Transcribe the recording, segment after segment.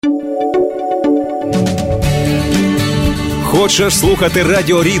Хочеш слухати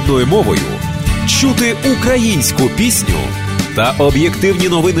радіо рідною мовою? Чути українську пісню та об'єктивні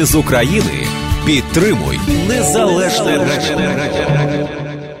новини з України? Підтримуй Незалежне Радіо.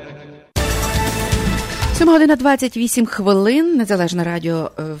 7:28. Незалежне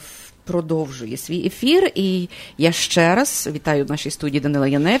Радіо продовжує свій ефір. І я ще раз вітаю в нашій студії Данила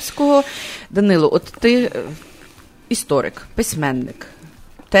Яневського. Данило, от ти історик, письменник,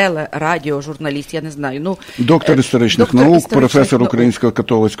 радіо, журналіст, я не знаю. Доктор історичних наук, професор Українського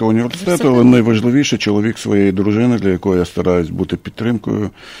католицького університету, але найважливіше чоловік своєї дружини, для якої я стараюсь бути підтримкою,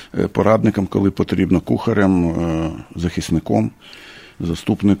 порадником, коли потрібно, кухарем, захисником,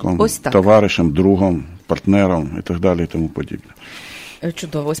 заступником, товаришем, другом, партнером і так далі і тому подібне.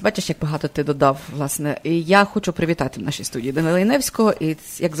 Чудово. Ось бачиш, як багато ти додав, власне. І я хочу привітати в нашій студії Данила Яневського. І,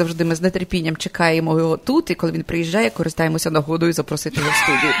 як завжди, ми з нетерпінням чекаємо його тут. І коли він приїжджає, користаємося нагодою запросити його в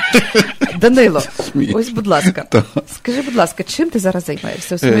студію. Данило, ось, будь ласка, скажи, будь ласка, чим ти зараз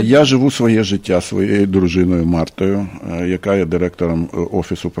займаєшся? Я живу своє життя своєю дружиною Мартою, яка є директором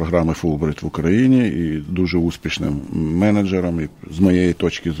офісу програми Фулбрайт в Україні і дуже успішним менеджером, з моєї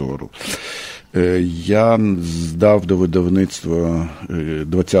точки зору. Я здав до видавництва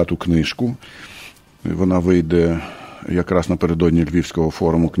 20-ту книжку. Вона вийде якраз напередодні Львівського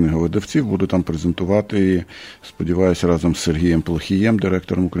форуму книговидавців. Буду там презентувати її, сподіваюся, разом з Сергієм Плохієм,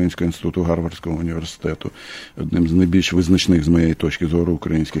 директором Українського інституту Гарвардського університету, одним з найбільш визначних, з моєї точки зору,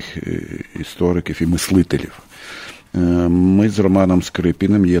 українських істориків і мислителів. Ми з Романом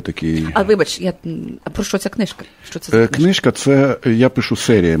Скрипіним є такий... А вибач, про що ця книжка? Що це за книжка? Книжка – це, я пишу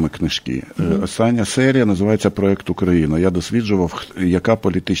серіями книжки. Остання серія називається «Проект Україна». Я досліджував, яка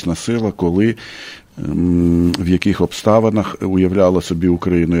політична сила, коли, в яких обставинах уявляла собі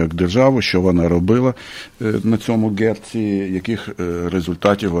Україну як державу, що вона робила на цьому герці, яких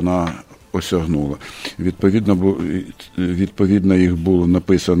результатів вона осягнула. Відповідно, їх було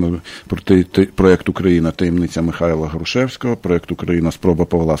написано про проект «Україна. Таємниця Михайла Грушевського», проект «Україна. Спроба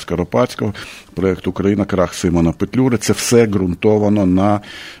Павла Скоропадського», проект «Україна. Крах Симона Петлюри». Це все ґрунтовано на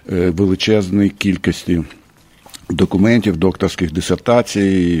величезній кількості документів, докторських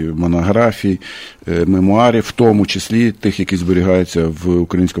дисертацій, монографій, мемуарів, в тому числі тих, які зберігаються в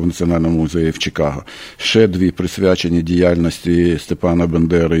Українському національному музеї в Чикаго. Ще 2 присвячені діяльності Степана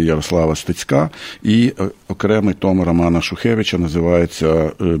Бендери і Ярослава Стецька, і окремий том Романа Шухевича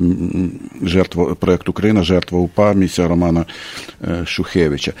називається «Проект Україна. Жертва УПА. Місія Романа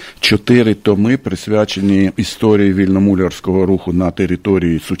Шухевича». 4 томи присвячені історії вільномулярського руху на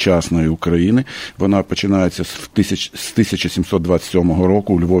території сучасної України. Вона починається з 1727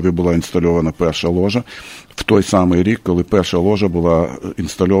 року. У Львові була інстальована перша ложа. В той самий рік, коли перша ложа була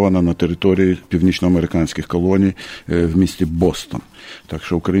інстальована на території північноамериканських колоній в місті Бостон. Так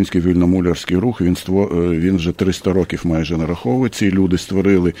що український вільномулярський рух, він вже 300 років майже нараховує. Ці люди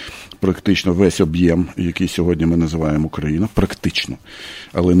створили практично весь об'єм, який сьогодні ми називаємо Україна. Практично.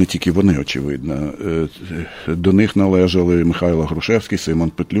 Але не тільки вони, очевидно. До них належали Михайло Грушевський, Симон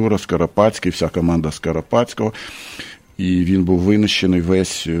Петлюра, Скоропадський, вся команда Скоропадського. І він був винищений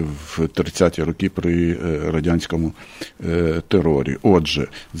весь в 30-ті роки при радянському терорі. Отже,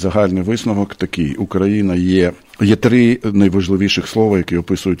 загальний висновок такий. Україна є 3 найважливіших слова, які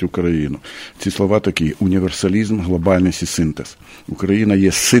описують Україну. Ці слова такі: універсалізм, глобальність і синтез. Україна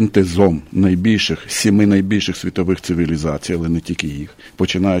є синтезом 7 найбільших світових цивілізацій, але не тільки їх,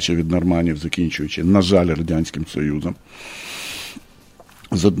 починаючи від норманів, закінчуючи, на жаль, Радянським Союзом.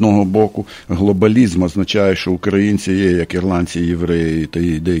 З одного боку, глобалізм означає, що українці є, як ірландці, євреї та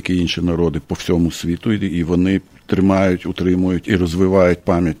деякі інші народи по всьому світу, і вони тримають, утримують і розвивають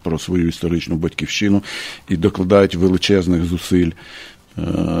пам'ять про свою історичну батьківщину і докладають величезних зусиль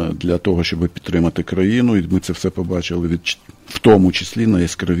для того, щоб підтримати країну. І ми це все побачили в тому числі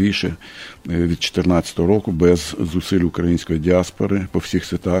найяскравіше від 2014 року. Без зусиль української діаспори по всіх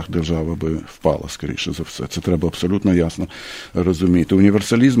світах держава би впала, скоріше за все. Це треба абсолютно ясно розуміти.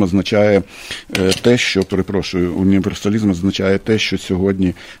 Універсалізм означає те, що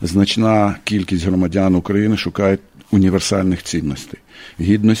сьогодні значна кількість громадян України шукають універсальних цінностей.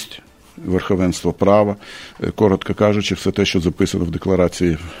 Гідність, верховенство права, коротко кажучи, все те, що записано в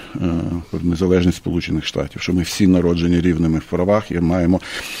Декларації про незалежність Сполучених Штатів, що ми всі народжені рівними в правах і маємо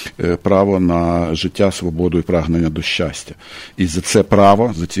право на життя, свободу і прагнення до щастя. І за це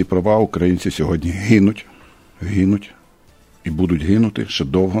право, за ці права українці сьогодні гинуть і будуть гинути ще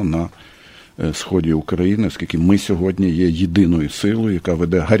довго на сході України, оскільки ми сьогодні є єдиною силою, яка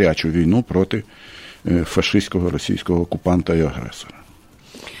веде гарячу війну проти фашистського російського окупанта і агресора.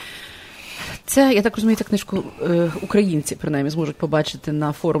 Це, я так розумію, цю книжку українці, принаймні, зможуть побачити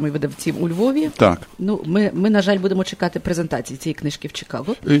на форумі видавців у Львові. Так. Ну, ми, на жаль, будемо чекати презентації цієї книжки в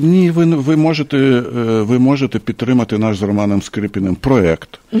Чикаго. Ні, ви можете підтримати наш з Романом Скрипіним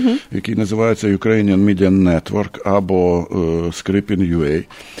проєкт, який називається Ukrainian Media Network або Скрипін.ua.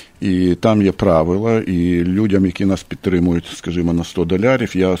 І там є правила, і людям, які нас підтримують, скажімо, на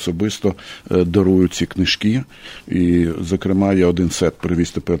 $100, я особисто дарую ці книжки. І, зокрема, я один сет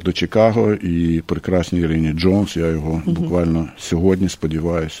привіз тепер до Чикаго, і прекрасній Ірині Джонс, я його буквально сьогодні,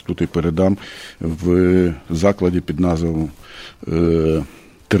 сподіваюся, тут і передам в закладі під назвою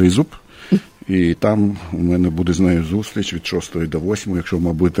 «Тризуб». І там у мене буде з нею зустріч від 6 до 8. Якщо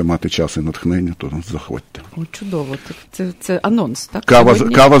ви будете мати час і натхнення, то заходьте. О, чудово. Це анонс, так?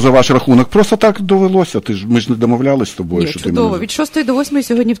 Кава за ваш рахунок. Просто так довелося. Ми ж не домовлялись з тобою. Ні, чудово. Від 6 до 8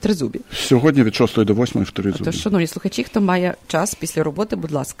 сьогодні в Тризубі. Сьогодні від 6 до 8 в Тризубі. Тож, шановні слухачі, хто має час після роботи,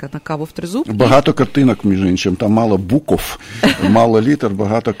 будь ласка, на каву в Тризуб. Багато картинок, між іншим. Там мало букв, мало літер,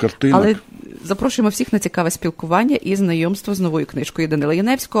 багато картинок. Але запрошуємо всіх на цікаве спілкування і знайомство з новою книжкою Данила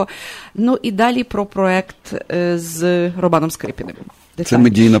Яневського. Ну і далі про проект з Романом Скрипіним. Це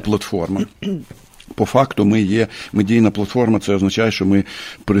медійна платформа. По факту ми є медійна платформа, це означає, що ми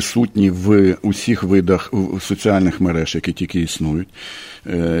присутні в усіх видах соціальних мереж, які тільки існують.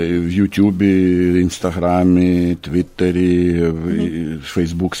 В Ютубі, Інстаграмі, Твіттері,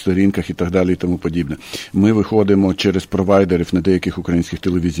 Фейсбук-сторінках і так далі і тому подібне. Ми виходимо через провайдерів на деяких українських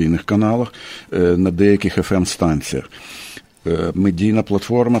телевізійних каналах, на деяких FM-станціях. Медійна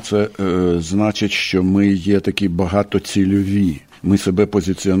платформа – це значить, що ми є такі багатоцільові. Ми себе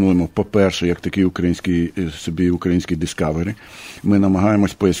позиціонуємо, по-перше, як такий український Discovery. Ми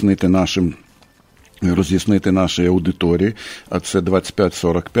намагаємось роз'яснити нашій аудиторії, а це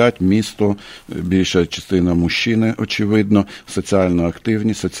 25-45, місто, більша частина мужчини, очевидно, соціально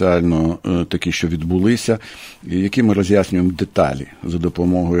активні, соціально такі, що відбулися, які ми роз'яснюємо деталі за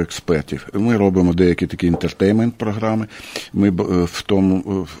допомогою експертів. Ми робимо деякі такі інтертеймент-програми,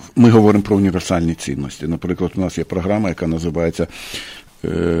 ми говоримо про універсальні цінності. Наприклад, у нас є програма, яка називається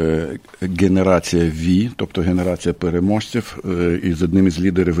 «Генерація V», тобто генерація переможців, і з одним із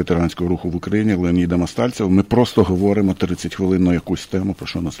лідерів ветеранського руху в Україні, Леонідом Астальцевим, ми просто говоримо 30 хвилин на якусь тему, про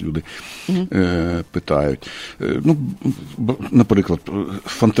що нас люди питають. Ну, наприклад,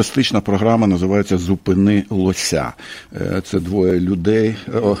 фантастична програма називається «Зупини лося». Це двоє людей,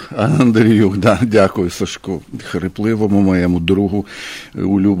 Андрію, дякую Сашко, хрипливому моєму другу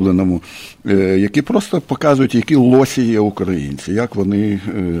улюбленому, які просто показують, які лосі є українці, як вони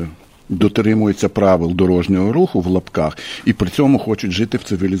дотримуються правил дорожнього руху в лапках і при цьому хочуть жити в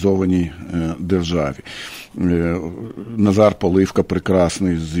цивілізованій державі. Назар Поливка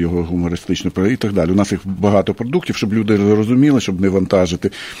прекрасний з його гумористичною програмою і так далі. У нас їх багато продуктів, щоб люди розуміли, щоб не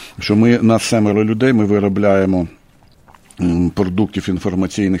вантажити, що нас 7 людей, ми виробляємо продуктів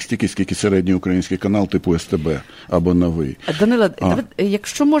інформаційних стільки, скільки середній український канал типу СТБ або Новий. Данило,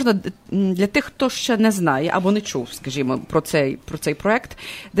 якщо можна, для тих, хто ще не знає або не чув, скажімо, про цей проект,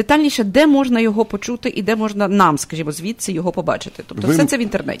 детальніше, де можна його почути і де можна нам, скажімо, звідси його побачити? Тобто все це в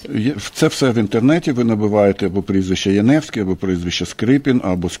інтернеті? Це все в інтернеті. Ви набиваєте або прізвище Яневський, або прізвище Скрипін,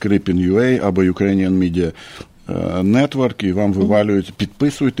 або Скрипін.ua, або Ukrainian Media Network, і вам вивалюють,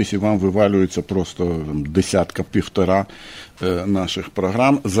 підписуйтесь, і вам вивалюється просто десятка-півтора наших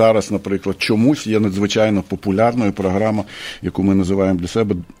програм. Зараз, наприклад, чомусь є надзвичайно популярною програма, яку ми називаємо для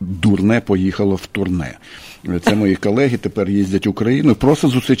себе «Дурне поїхало в турне». Це мої колеги тепер їздять Україною, просто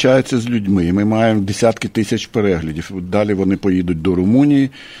зустрічаються з людьми. І ми маємо десятки тисяч переглядів. Далі вони поїдуть до Румунії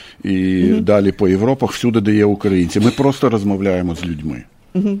і далі по Європах, всюди, де є українці. Ми просто розмовляємо з людьми.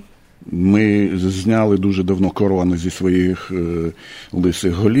 Ми зняли дуже давно корони зі своїх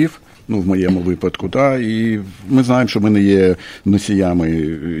лисих голів, в моєму випадку, і ми знаємо, що ми не є носіями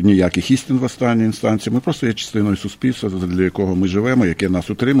ніяких істин в останній інстанції, ми просто є частиною суспільства, для якого ми живемо, яке нас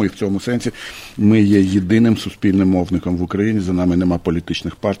утримує, і в цьому сенсі ми є єдиним суспільним мовником в Україні, за нами нема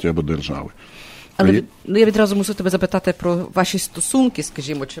політичних партій або держави. Але я відразу мушу тебе запитати про ваші стосунки,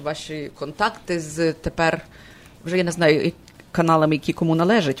 скажімо, чи ваші контакти з тепер, вже я не знаю, каналами, які кому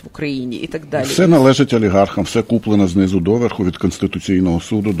належать в Україні і так далі. Все належить олігархам, все куплено знизу доверху, від Конституційного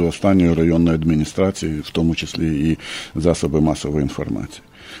суду до останньої районної адміністрації, в тому числі і засоби масової інформації.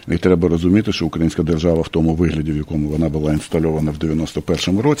 І треба розуміти, що українська держава в тому вигляді, в якому вона була інстальована в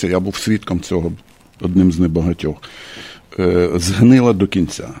 91-му році, я був свідком цього, одним з небагатьох, згнила до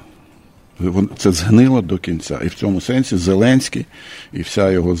кінця. Це згнило до кінця. І в цьому сенсі Зеленський і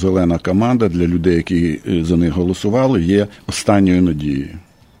вся його зелена команда для людей, які за них голосували, є останньою надією.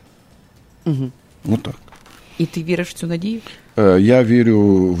 Отак. І ти віриш в цю надію? Я вірю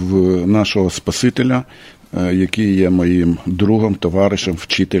в нашого Спасителя, який є моїм другом, товаришем,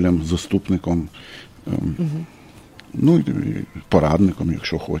 вчителем, заступником, ну, порадником,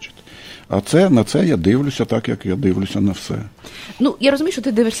 якщо хочете. А на це я дивлюся так, як я дивлюся на все. Ну, я розумію, що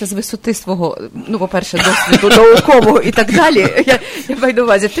ти дивишся з висоти свого, ну, по-перше, досвіду наукового і так далі. Я маю на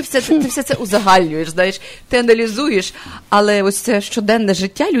увазі, ти все це узагальнюєш, знаєш, ти аналізуєш, але ось це щоденне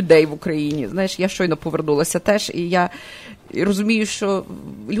життя людей в Україні, знаєш, я щойно повернулася теж, і я розумію, що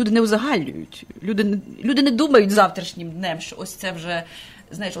люди не узагальнюють. Люди не думають завтрашнім днем, що ось це вже...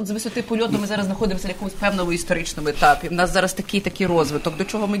 Знаєш, от з висоти польоту ми зараз знаходимося на якомусь певному історичному етапі. У нас зараз такий розвиток, до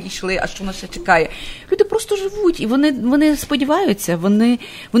чого ми дійшли, а що нас ще чекає. Люди просто живуть, і вони сподіваються,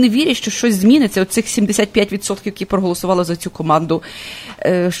 вони вірять, що щось зміниться. Оцих 75%, які проголосували за цю команду.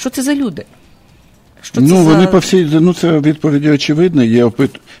 Що це за люди? Вони по всій, це відповіді очевидні.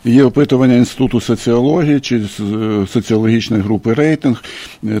 Є опитування Інституту соціології чи соціологічної групи «Рейтинг».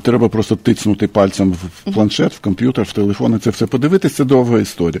 Треба просто тицнути пальцем в планшет, в комп'ютер, в телефон, і це все подивитися. Це довга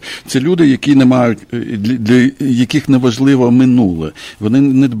історія. Це люди, які не мають, для яких неважливо минуле. Вони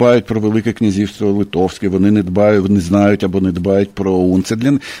не дбають про Велике князівство Литовське, вони не знають або не дбають про ОУН. Це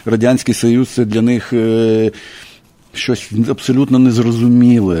для Радянський Союз, це для них... щось абсолютно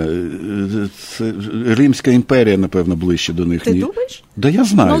незрозуміле. Це Римська імперія, напевно, ближче до них. Ти думаєш? Да, я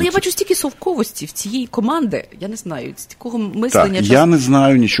знаю. Ну, але я бачу стільки совковості в цієї команди. Я не знаю, стільки мислення. Так, я не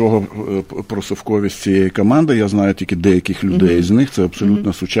знаю нічого про совковість цієї команди. Я знаю тільки деяких людей з них. Це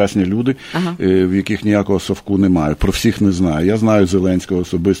абсолютно сучасні люди, в яких ніякого совку немає. Про всіх не знаю. Я знаю Зеленського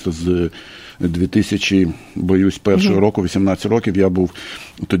особисто з 2001 року, 18 років. Я був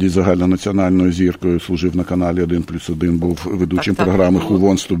тоді загальнонаціональною зіркою, служив на каналі 1+1, був ведучим програми «Who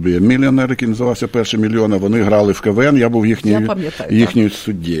Wants to be a Millionaire», який називався «Перший мільйон». Вони грали в КВН, я був їхньою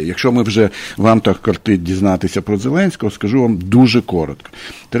суддєю. Якщо ми вже вам так кортить дізнатися про Зеленського, скажу вам дуже коротко.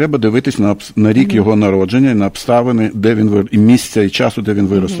 Треба дивитись на рік його народження, на обставини, де він і місця, і часу, де він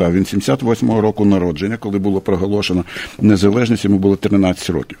виростав. Він 78-го року народження, коли було проголошено незалежність, йому було 13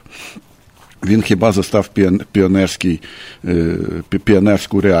 років. Він хіба застав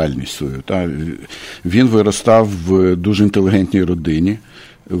піонерську реальність свою. Та? Він виростав в дуже інтелігентній родині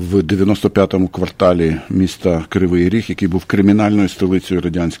в 95-му кварталі міста Кривий Ріг, який був кримінальною столицею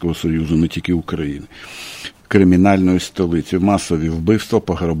Радянського Союзу, не тільки України. Кримінальною столицею. Масові вбивства,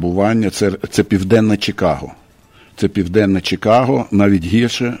 пограбування. Це південне Чикаго. Це південне Чикаго, навіть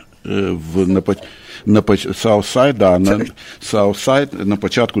гірше на Саутсайд на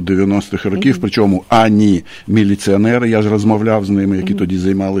початку 90-х років, причому ані міліціонери, я ж розмовляв з ними, які тоді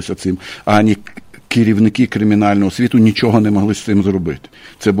займалися цим, ані керівники кримінального світу нічого не могли з цим зробити.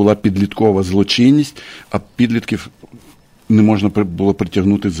 Це була підліткова злочинність, а підлітків не можна було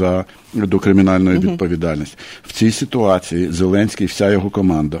притягнути до кримінальної відповідальності. В цій ситуації Зеленський, вся його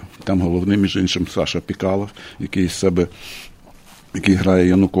команда, там головний, між іншим, Саша Пікалов, який грає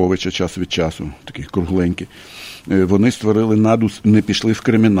Януковича час від часу, такий кругленький. Вони створили не пішли в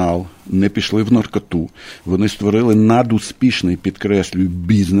кримінал, не пішли в наркоту. Вони створили надуспішний, підкреслюю,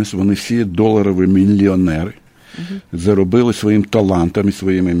 бізнес. Вони всі доларові мільйонери. Заробили своїм талантом і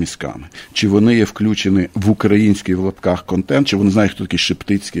своїми мізками. Чи вони є включені в український, в лапках, контент, чи вони знають, хто такий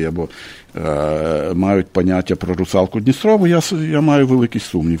Шептицький, або мають поняття про русалку Дністрову, я маю великий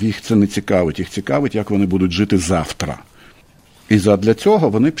сумнів. Їх це не цікавить. Їх цікавить, як вони будуть жити завтра. І задля цього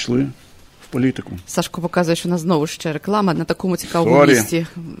вони пішли в політику. Сашко показує, що у нас знову ще реклама на такому цікавому місці.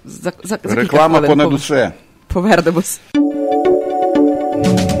 Реклама понад усе. Повернемось.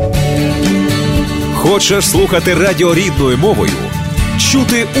 Хочеш слухати радіо рідною мовою?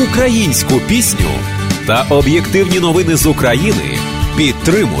 Чути українську пісню та об'єктивні новини з України?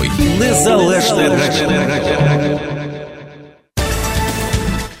 Підтримуй Незалежне радіо.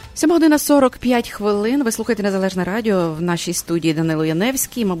 7:45. Ви слухаєте Незалежне радіо. В нашій студії Данило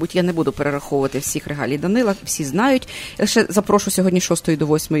Яневський. Мабуть, я не буду перераховувати всіх регалій Данила, всі знають. Я ще запрошу сьогодні з 6 до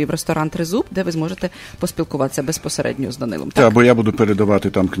 8 в ресторан «Тризуб», де ви зможете поспілкуватися безпосередньо з Данилом. Так, бо я буду передавати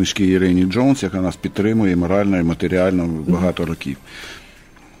там книжки Ірині Джонс, яка нас підтримує морально і матеріально багато років.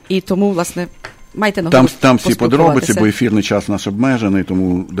 І тому, власне, майте нагоду там всі подробиці, бо ефірний час наш обмежений,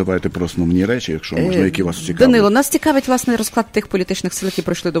 тому давайте про основні речі, якщо можна, які вас цікавлять. Данило, нас цікавить, власне, розклад тих політичних сил, які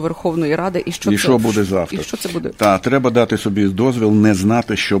прийшли до Верховної Ради, що буде завтра. І що це буде? Треба дати собі дозвіл не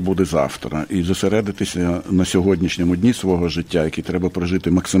знати, що буде завтра, і зосередитися на сьогоднішньому дні свого життя, який треба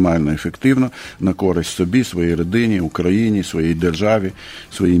прожити максимально ефективно, на користь собі, своїй родині, Україні, своїй державі,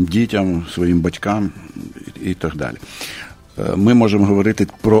 своїм дітям, своїм батькам і так далі. Ми можемо говорити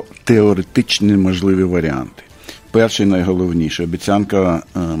про теоретичні можливі варіанти. Перший, найголовніший, обіцянка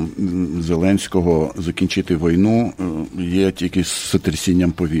Зеленського закінчити війну є тільки з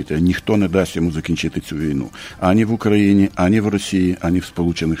сотрясінням повітря. Ніхто не дасть йому закінчити цю війну. Ані в Україні, ані в Росії, ані в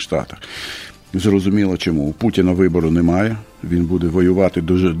Сполучених Штатах. Зрозуміло чому. У Путіна вибору немає. Він буде воювати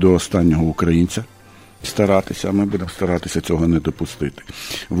до останнього українця. Старатися, а ми будемо старатися цього не допустити.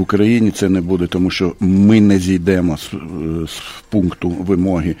 В Україні це не буде, тому що ми не зійдемо з пункту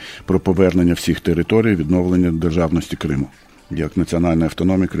вимоги про повернення всіх територій, відновлення державності Криму, як національної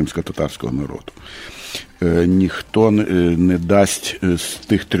автономії кримсько-татарського народу. Ніхто не дасть з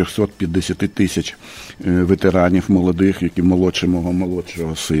тих 350 тисяч ветеранів молодих, які молодше мого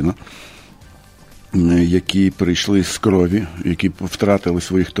молодшого сина, які прийшли з крові, які втратили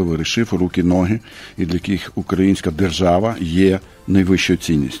своїх товаришів, руки, ноги, і для яких українська держава є найвищою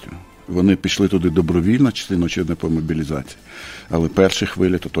цінністю. Вони пішли туди добровільно, частину не по мобілізації. Але перші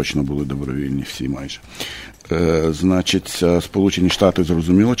хвилі то точно були добровільні, всі майже. Значить, Сполучені Штати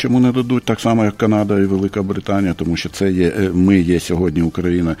зрозуміло, чому не дадуть, так само, як Канада і Велика Британія, тому що ми є сьогодні,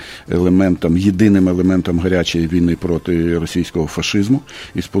 Україна, єдиним елементом гарячої війни проти російського фашизму.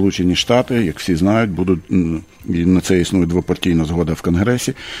 І Сполучені Штати, як всі знають, будуть, і на це існує двопартійна згода в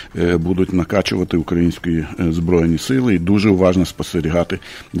Конгресі, будуть накачувати українські збройні сили і дуже уважно спостерігати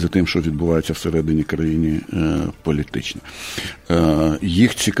за тим, що відбувається всередині країни політично.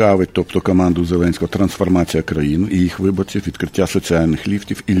 Їх цікавить, тобто команду Зеленського, трансформація країни і їх виборців, відкриття соціальних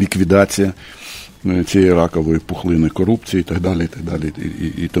ліфтів і ліквідація цієї ракової пухлини корупції і так далі,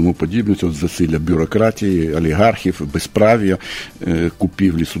 і тому подібне. Це засилля бюрократії, олігархів, безправ'я,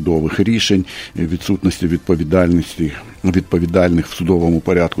 купівлі судових рішень, відсутності відповідальних в судовому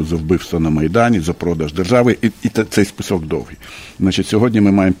порядку за вбивство на Майдані, за продаж держави, і цей список довгий. Значить, сьогодні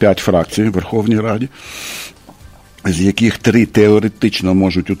ми маємо 5 фракцій в Верховній Раді, з яких 3 теоретично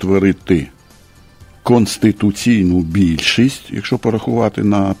можуть утворити конституційну більшість, якщо порахувати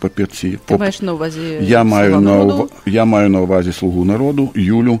на папірці. Ти маєш на увазі Я маю на увазі «Слугу народу»,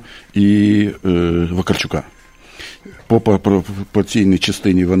 Юлю і Вакарчука. По пропорційній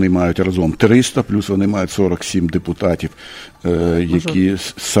частині вони мають разом 300, плюс вони мають 47 депутатів, які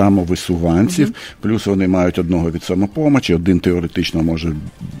самовисуванців, плюс вони мають одного від «Самопомочі», один теоретично може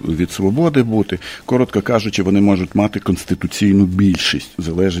від «Свободи» бути. Коротко кажучи, вони можуть мати конституційну більшість.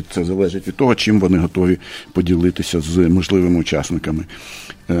 Це залежить від того, чим вони готові поділитися з можливими учасниками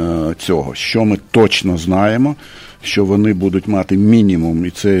цього. Що ми точно знаємо, що вони будуть мати мінімум, і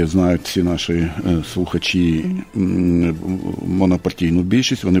це знають всі наші слухачі, монопартійну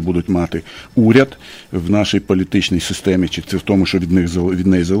більшість, вони будуть мати уряд в нашій політичній системі, чи це в тому, що від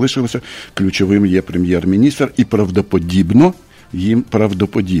неї залишилося, ключовим є прем'єр-міністр, і правдоподібно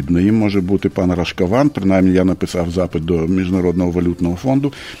їм може бути пан Рашкован, принаймні я написав запит до Міжнародного валютного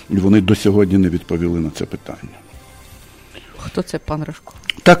фонду, і вони до сьогодні не відповіли на це питання. Хто це пан Рашко?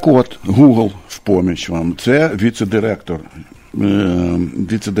 Так от, Google в поміч вам. Це віце-директор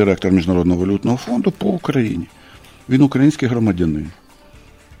Міжнародного валютного фонду по Україні. Він український громадянин.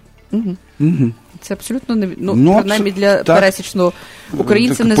 Це абсолютно не... принаймні для пересічного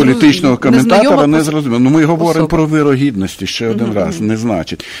українця політичного коментатора не зрозуміло. Ми говоримо про вирогідності ще один раз, не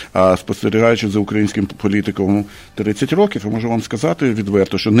значить. А спостерігаючи за українським політиком 30 років, я можу вам сказати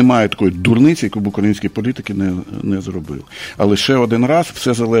відверто, що немає такої дурниці, яку б українські політики не зробили. Але ще один раз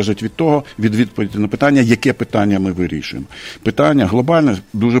все залежить від того, від відповіді на питання, яке питання ми вирішуємо. Питання глобальне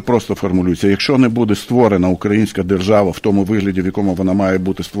дуже просто формулюється. Якщо не буде створена українська держава в тому вигляді, в якому вона має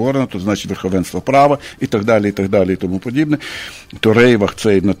бути створена, то значить верховенство права і так далі, і тому подібне, то рейвах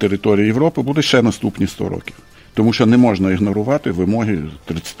цей на території Європи буде ще наступні 100 років. Тому що не можна ігнорувати вимоги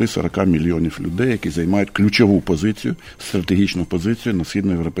 30-40 мільйонів людей, які займають ключову позицію, стратегічну позицію на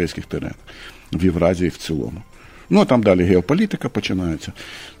східноєвропейських теренах, в Євразії в цілому. Ну, а там далі геополітика починається,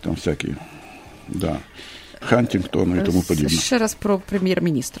 там всякі, Хантінгтон і тому подібне. Ще раз про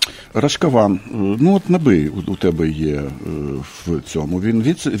прем'єр-міністра. Рашкован, набий у тебе є в цьому.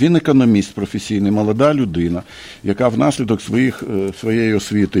 Він економіст професійний, молода людина, яка внаслідок своєї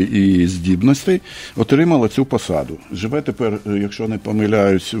освіти і здібностей отримала цю посаду. Живе тепер, якщо не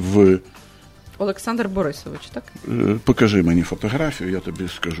помиляюсь, в... Олександр Борисович, так? Покажи мені фотографію, я тобі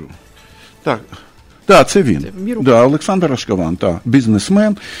скажу. Так, це він. Олександр Рашкован,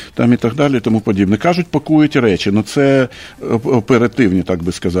 бізнесмен, там і так далі, тому подібне. Кажуть, пакують речі, це оперативні, так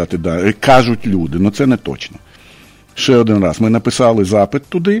би сказати, кажуть люди, це не точно. Ще один раз, ми написали запит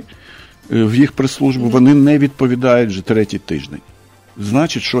туди, в їх прес-службу, вони не відповідають вже 3-й тиждень.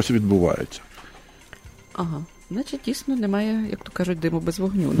 Значить, щось відбувається. Ага. Значить, дійсно немає, як то кажуть, диму без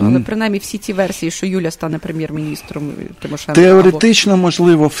вогню. Але принаймні всі ці версії, що Юля стане прем'єр-міністром Тимошенко... Теоретично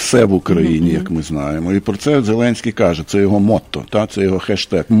можливо все в Україні, як ми знаємо. І про це Зеленський каже, це його мотто, це його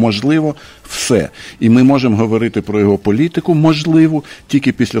хештег. Можливо все. І ми можемо говорити про його політику, можливо,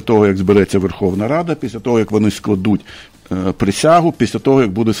 тільки після того, як збереться Верховна Рада, після того, як вони складуть присягу, після того,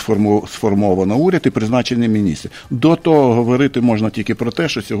 як буде сформовано уряд і призначені міністри. До того говорити можна тільки про те,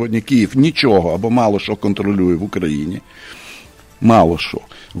 що сьогодні Київ нічого або мало що контролює в Україні. Мало що.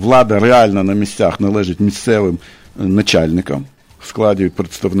 Влада реально на місцях належить місцевим начальникам в складі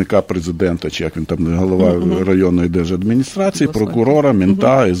представника президента, чи як він там, голова районної держадміністрації, прокурора,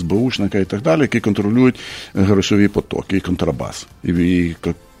 мента, СБУшника і так далі, які контролюють грошові потоки і контрабас. І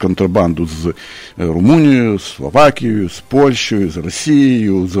контрабанду з Румунією, з Словакією, з Польщею, з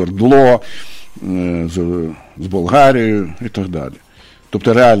Росією, з ОРДЛО, з Болгарією і так далі.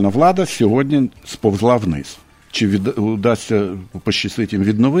 Тобто реальна влада сьогодні сповзла вниз. Чи вдасться пощастить їм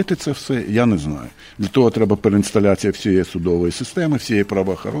відновити це все, я не знаю. Для того треба переінсталяція всієї судової системи, всієї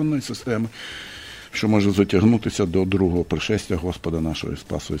правоохоронної системи, що може затягнутися до другого пришестя Господа нашого і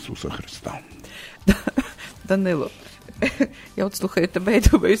Спаса Ісуса Христа. Данило, я от слухаю тебе і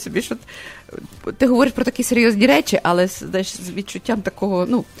думаю собі, що ти говориш про такі серйозні речі, але знаєш, з відчуттям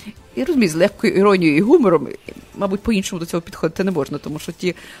такого, я розумію, з легкою іронією і гумором, мабуть, по-іншому до цього підходити не можна, тому що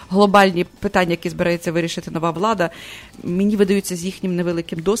ті глобальні питання, які збирається вирішити нова влада, мені видаються з їхнім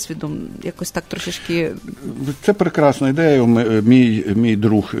невеликим досвідом, якось так трошечки... Це прекрасна ідея. Мій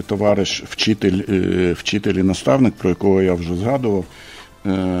друг, товариш, вчитель і наставник, про якого я вже згадував,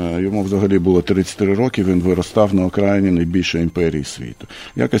 йому взагалі було 33 роки, він виростав на окраїні найбільшої імперії світу.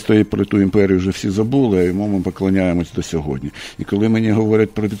 Якось про ту імперію вже всі забули, а йому ми поклоняємось до сьогодні. І коли мені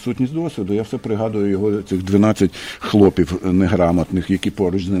говорять про відсутність досвіду, я все пригадую його цих 12 хлопів неграмотних, які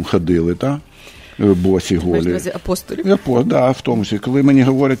поруч з ним ходили, босі голі. Апостолів. В тому числі. Коли мені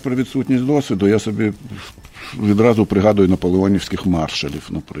говорять про відсутність досвіду, я собі відразу пригадую наполеонівських маршалів,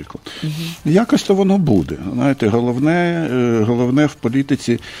 наприклад. Якось то воно буде. Знаєте, головне в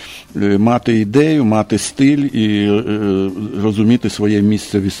політиці мати ідею, мати стиль і розуміти своє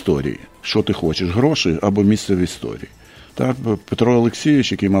місце в історії. Що ти хочеш, гроші або місце в історії. Так, Петро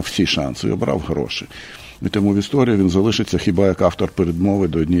Олексійович, який мав всі шанси, обрав гроші. І тому в історії він залишиться хіба як автор передмови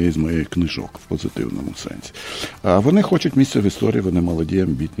до однієї з моїх книжок в позитивному сенсі. А вони хочуть місця в історії, вони молоді,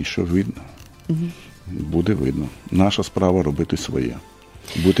 амбітні. Що видно? Буде видно. Наша справа робити своє.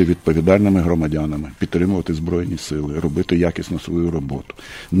 Бути відповідальними громадянами, підтримувати Збройні сили, робити якісно свою роботу,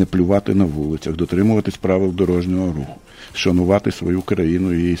 не плювати на вулицях, дотримуватись правил дорожнього руху, шанувати свою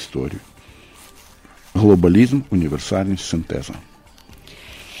країну і її історію. Глобалізм, універсальність, синтеза.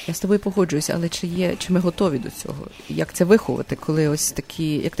 Я з тобою погоджуюся, але чи ми готові до цього? Як це виховати, коли ось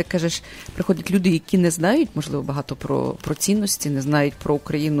такі, як ти кажеш, приходять люди, які не знають, можливо, багато про цінності, не знають про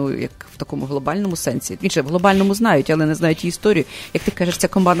Україну як в такому глобальному сенсі. Більше в глобальному знають, але не знають її історію. Як ти кажеш, ця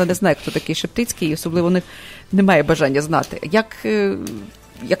команда не знає, хто такий Шептицький, і особливо в них немає бажання знати.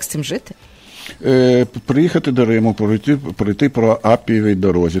 Як з цим жити? Приїхати до Риму, пройти по Апієвій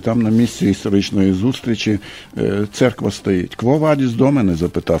дорозі. Там на місці історичної зустрічі церква стоїть. «Кво вадіс до мене?» –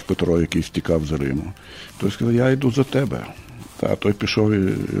 запитав Петро, який втікав з Риму. Той сказав: «Я йду за тебе». А той пішов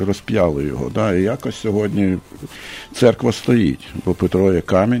і розп'яли його. І якось сьогодні церква стоїть, бо Петро є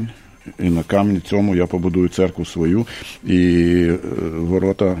камінь. І на камені цьому я побудую церкву свою, і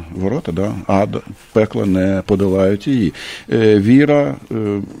ворота, ад, пекла не подолають її. Віра,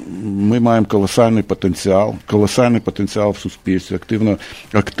 ми маємо колосальний потенціал в суспільстві,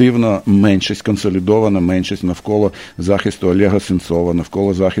 активна меншість, консолідована меншість навколо захисту Олега Сенцова,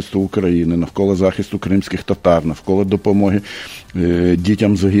 навколо захисту України, навколо захисту кримських татар, навколо допомоги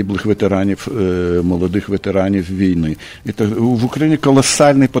дітям загиблих ветеранів, молодих ветеранів війни. І так, в Україні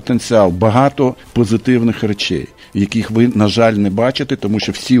колосальний потенціал, багато позитивних речей, яких ви, на жаль, не бачите, тому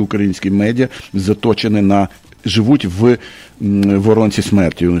що всі українські медіа заточені живуть в воронці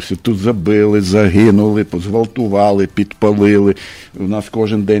смерті. Вони всі тут забили, загинули, зґвалтували, підпалили. У нас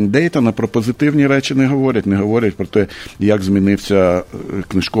кожен день дейтана, про позитивні речі не говорять про те, як змінився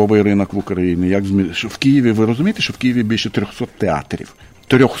книжковий ринок в Україні, в Києві, ви розумієте, що в Києві більше 300 театрів.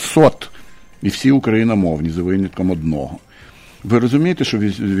 300! І всі україномовні, за винятком одного. Ви розумієте, що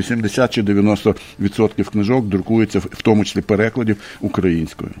 80 чи 90% книжок друкується, в тому числі перекладів,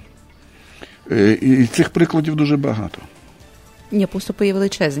 українською. І цих прикладів дуже багато. Ні, поступи є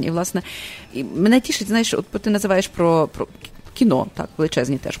величезні. І, власне, мене тішить, знаєш, от ти називаєш про кіно, так,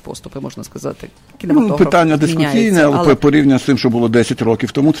 величезні теж поступи, можна сказати. Питання дискусійне, але порівняно з тим, що було 10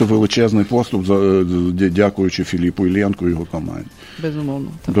 років тому, це величезний поступ, дякуючи Філіпу Іллєнку і його команді.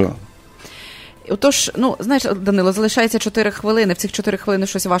 Безумовно. Так. Да. Отож, знаєш, Данило, залишається 4 хвилини. В цих 4 хвилини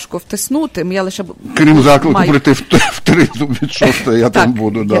щось важко втиснути. Я лише крім заклику прийти в 3 від 6, я там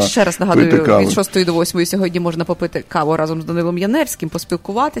буду. Я ще раз нагадую, від 6 до 8 сьогодні можна попити каву разом з Данилом Яневським,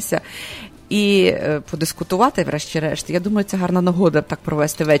 поспілкуватися і подискутувати, врешті-решт. Я думаю, це гарна нагода так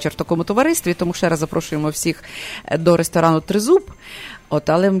провести вечір в такому товаристві, тому ще раз запрошуємо всіх до ресторану «Тризуб».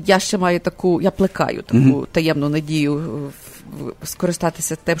 Але я ще маю я плекаю таку таємну надію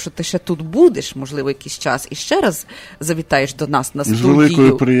скористатися тим, що ти ще тут будеш, можливо, якийсь час, і ще раз завітаєш до нас на студію. З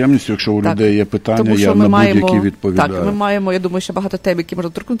великою приємністю, якщо у людей є питання, я на будь-які відповідаю. Так, ми маємо, я думаю, ще багато тем, які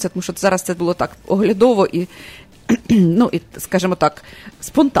можна торкнутися, тому що зараз це було так оглядово і, скажімо так,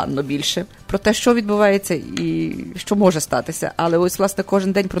 спонтанно більше про те, що відбувається і що може статися. Але ось, власне,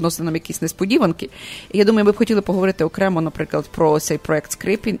 кожен день приносить нам якісь несподіванки. І я думаю, ми б хотіли поговорити окремо, наприклад, про цей проект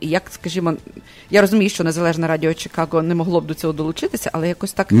 «Скрипін» і як, скажімо, я розумію, що Незалежне радіо Чикаго не могло б до цього долучитися, але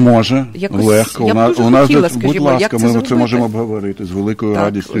якось так... Може, легко. Я б дуже хотіла, скажімо, будь ласка, ми це можемо обговорити з великою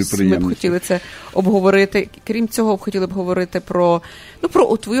радістю і приємністю. Ми б хотіли це обговорити. Крім цього, хотіли б говорити про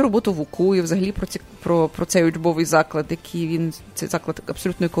твою роботу в УКУ і взагалі про цей учбовий заклад, який цей заклад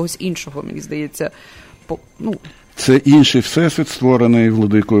абсолютно якогось іншого, мені здається, Це інший всесвіт, створений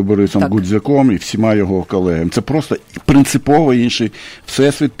Владикою Борисом Гудзяком і всіма його колегами. Це просто принципово інший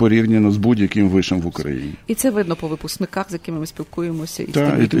всесвіт порівняно з будь-яким вишем в Україні. І це видно по випускниках, з якими ми спілкуємося. І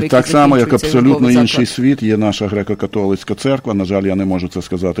так само, як абсолютно інший світ, є наша греко-католицька церква. На жаль, я не можу це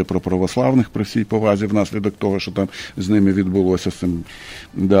сказати про православних при всій повазі внаслідок того, що там з ними відбулося.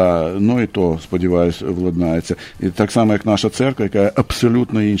 І то, сподіваюся, владнається. І так само, як наша церква, яка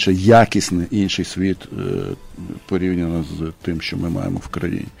абсолютно інша, якісний інший світ порівняно з тим, що ми маємо в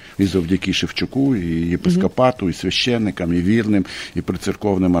країні. І завдяки Шевчуку, і єпископату, і священникам, і вірним, і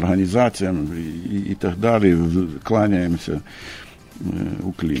прицерковним організаціям, і так далі. Кланяємося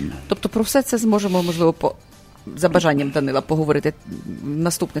уклінно. Тобто про все це зможемо, можливо, за бажанням Данила поговорити в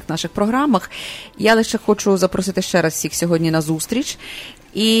наступних наших програмах. Я лише хочу запросити ще раз всіх сьогодні на зустріч.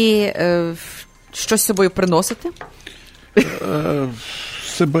 І щось з собою приносити?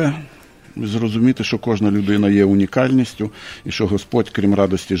 Себе. Зрозуміти, що кожна людина є унікальністю, і що Господь, крім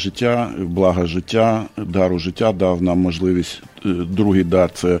радості життя, блага життя, дару життя, дав нам можливість, другий дар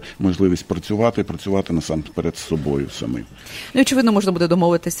 – це можливість працювати насамперед з собою самим. І, очевидно, можна буде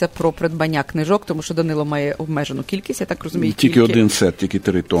домовитися про придбання книжок, тому що Данило має обмежену кількість, я так розумію. Тільки один сет, тільки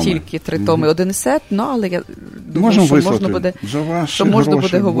 3 томи. Тільки 3 томи, один сет, але я думаю, що можна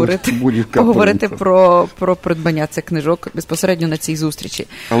буде поговорити про придбання цих книжок безпосередньо на цій зустрічі.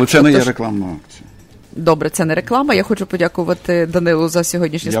 Але це не є рекламна акція. Добре, це не реклама. Я хочу подякувати Данилу за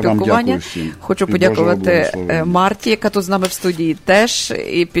сьогоднішнє спілкування. Хочу подякувати Марті, яка тут з нами в студії теж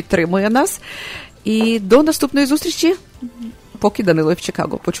і підтримує нас. І до наступної зустрічі, поки Данило в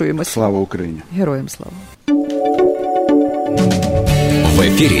Чикаго. Почуємося. Слава Україні! Героям слава! В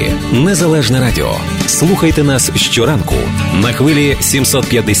ефірі Незалежне радіо. Слухайте нас щоранку на хвилі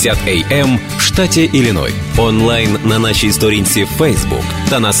 750 AM в штаті Ілліной. Онлайн на нашій сторінці Facebook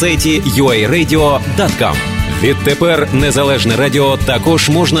та на сайті uaradio.com. Відтепер Незалежне радіо також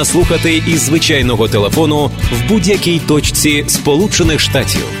можна слухати із звичайного телефону в будь-якій точці Сполучених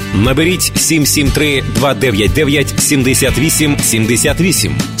Штатів. Наберіть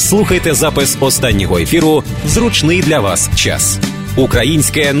 773-299-78-78. Слухайте запис останнього ефіру в зручний для вас час.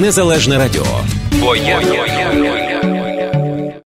 Українське Незалежне радіо. Бо я